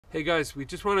Hey guys, we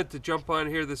just wanted to jump on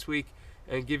here this week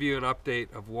and give you an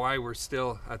update of why we're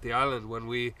still at the island when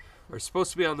we are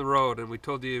supposed to be on the road, and we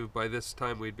told you by this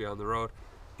time we'd be on the road.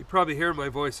 You probably hear my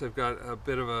voice. I've got a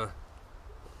bit of a,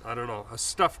 I don't know, a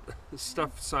stuffed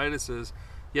sinuses.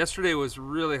 Yesterday was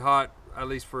really hot, at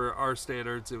least for our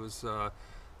standards. It was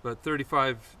about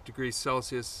 35 degrees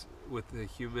Celsius with the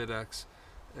humidex,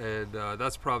 and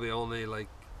that's probably only like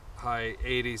high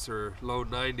 80s or low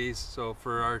 90s. So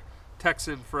for our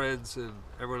Texan friends and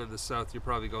everyone in the south, you're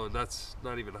probably going, that's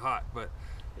not even hot, but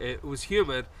it was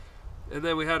humid. And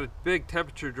then we had a big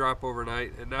temperature drop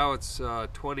overnight, and now it's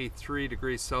 23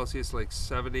 degrees Celsius, like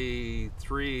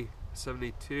 73,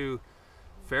 72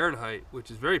 Fahrenheit, which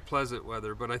is very pleasant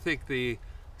weather. But I think the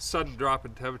sudden drop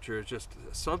in temperature is just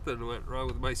something went wrong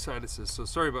with my sinuses, so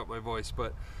sorry about my voice.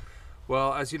 But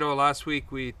well, as you know, last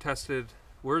week we tested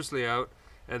Worsley out,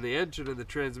 and the engine and the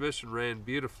transmission ran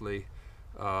beautifully.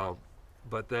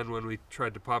 But then when we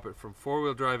tried to pop it from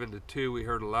four-wheel drive into two, we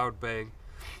heard a loud bang,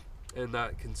 and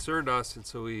that concerned us, and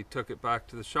so we took it back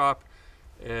to the shop,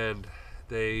 and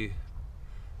they,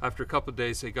 after a couple of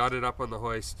days, they got it up on the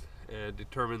hoist and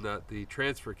determined that the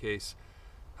transfer case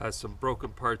has some broken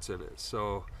parts in it.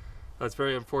 So that's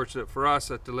very unfortunate for us.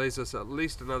 That delays us at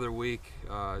least another week.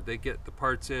 They get the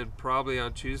parts in probably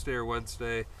on Tuesday or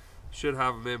Wednesday, should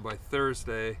have them in by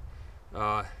Thursday.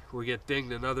 We get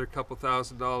dinged another couple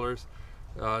 $1,000s.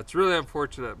 It's really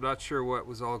unfortunate. I'm not sure what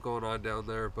was all going on down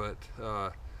there, but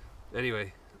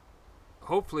anyway,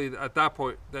 hopefully at that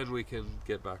point then we can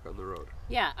get back on the road.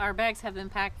 Yeah, our bags have been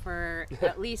packed for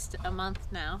at least a month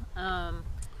now,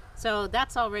 so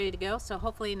that's all ready to go. So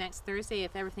hopefully next Thursday,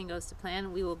 if everything goes to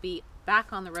plan, we will be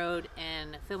back on the road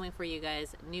and filming for you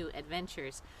guys new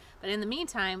adventures. But in the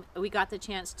meantime, we got the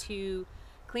chance to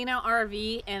clean out our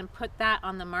RV and put that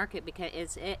on the market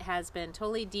because it has been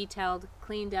totally detailed,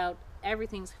 cleaned out,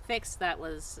 everything's fixed that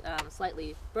was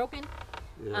slightly broken.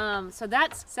 Yeah. So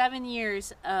that's 7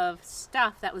 years of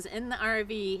stuff that was in the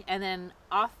RV, and then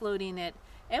offloading it.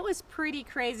 It was pretty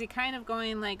crazy, kind of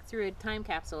going like through a time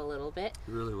capsule a little bit.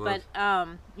 It really was.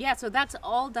 But yeah, so that's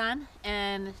all done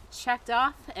and checked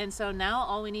off, and so now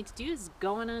all we need to do is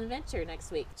go on an adventure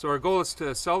next week. So our goal is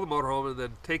to sell the motorhome and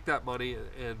then take that money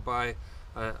and buy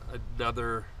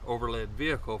another overland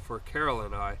vehicle for Carol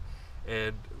and I,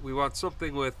 and we want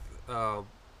something with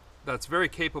that's very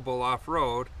capable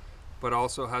off-road, but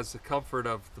also has the comfort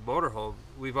of the motorhome.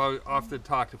 We've often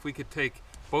talked, if we could take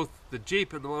both the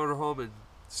Jeep and the motorhome and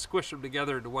squish them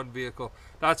together into one vehicle,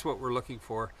 that's what we're looking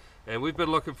for. And we've been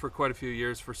looking for quite a few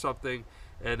years for something,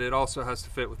 and it also has to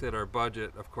fit within our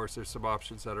budget. Of course, there's some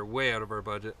options that are way out of our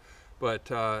budget,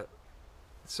 but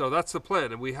so that's the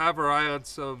plan, and we have our eye on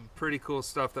some pretty cool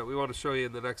stuff that we want to show you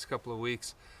in the next couple of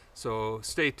weeks. So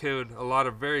stay tuned. A lot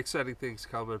of very exciting things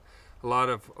coming, a lot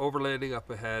of overlanding up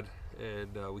ahead,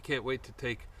 and we can't wait to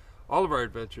take all of our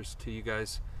adventures to you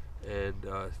guys. And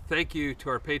thank you to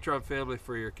our Patreon family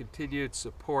for your continued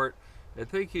support, and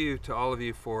thank you to all of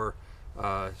you for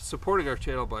supporting our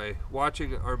channel by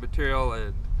watching our material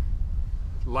and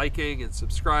liking and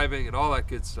subscribing and all that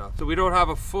good stuff. So we don't have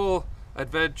a full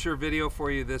adventure video for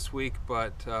you this week,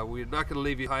 but we're not going to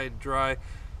leave you high and dry.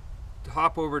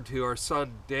 Hop over to our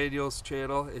son Daniel's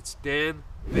channel. It's Dan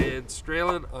Van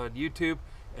Stralen on YouTube,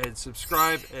 and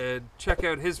subscribe and check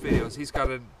out his videos. He's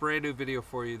got a brand new video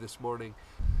for you this morning.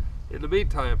 In the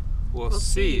meantime, we'll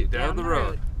see you down the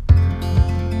road.